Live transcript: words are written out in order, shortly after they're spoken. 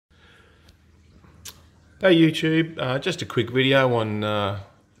Hey YouTube, just a quick video on the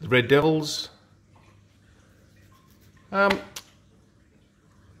Red Devils.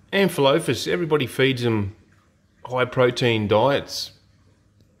 Amphilophus, everybody feeds them high protein diets,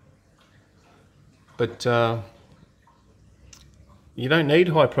 but you don't need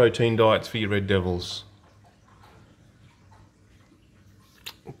high protein diets for your Red Devils.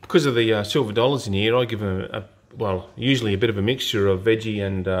 Because of the silver dollars in here, I give them usually a bit of a mixture of veggie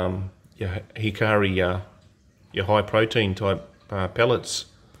and your Hikari, your high protein type pellets.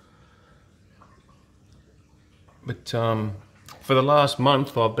 But for the last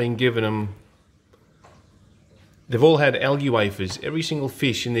month I've been giving them, they've all had algae wafers. Every single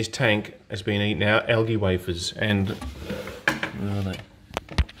fish in this tank has been eating algae wafers, and where are they?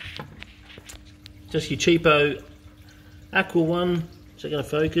 Just your cheapo Aqua one. Is that going to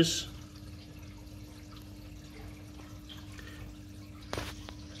focus?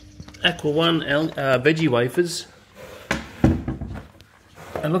 Aqua one veggie wafers,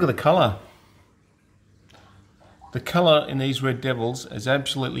 and look at the colour. The colour in these Red Devils has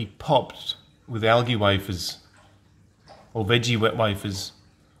absolutely popped with algae wafers or veggie wet wafers.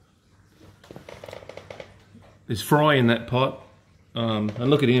 There's fry in that pot, and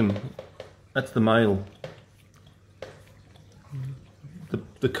look at him. That's the male.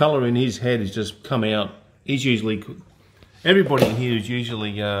 The colour in his head has just come out. He's usually, everybody in here is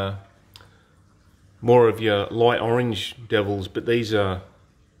usually more of your light orange devils, but these are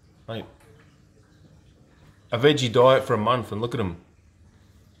like a veggie diet for a month, and look at them.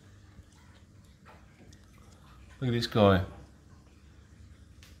 Look at this guy.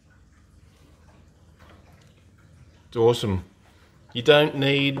 It's awesome. You don't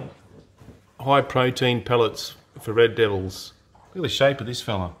need high protein pellets for Red Devils. Look at the shape of this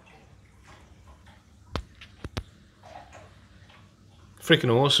fella. Freaking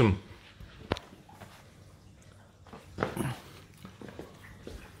awesome.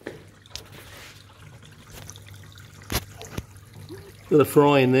 Got the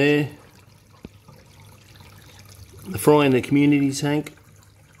fry in there. The fry in the community tank.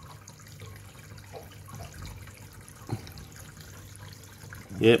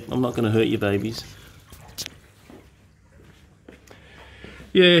 Yep, I'm not going to hurt your babies.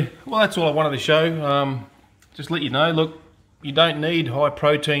 Yeah, well, that's all I wanted to show. Just let you know, look, you don't need high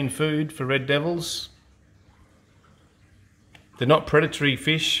protein food for Red Devils. They're not predatory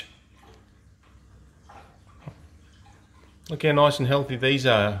fish. Look how nice and healthy these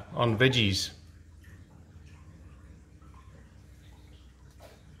are on veggies.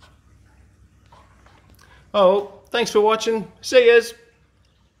 Oh, thanks for watching. See yas.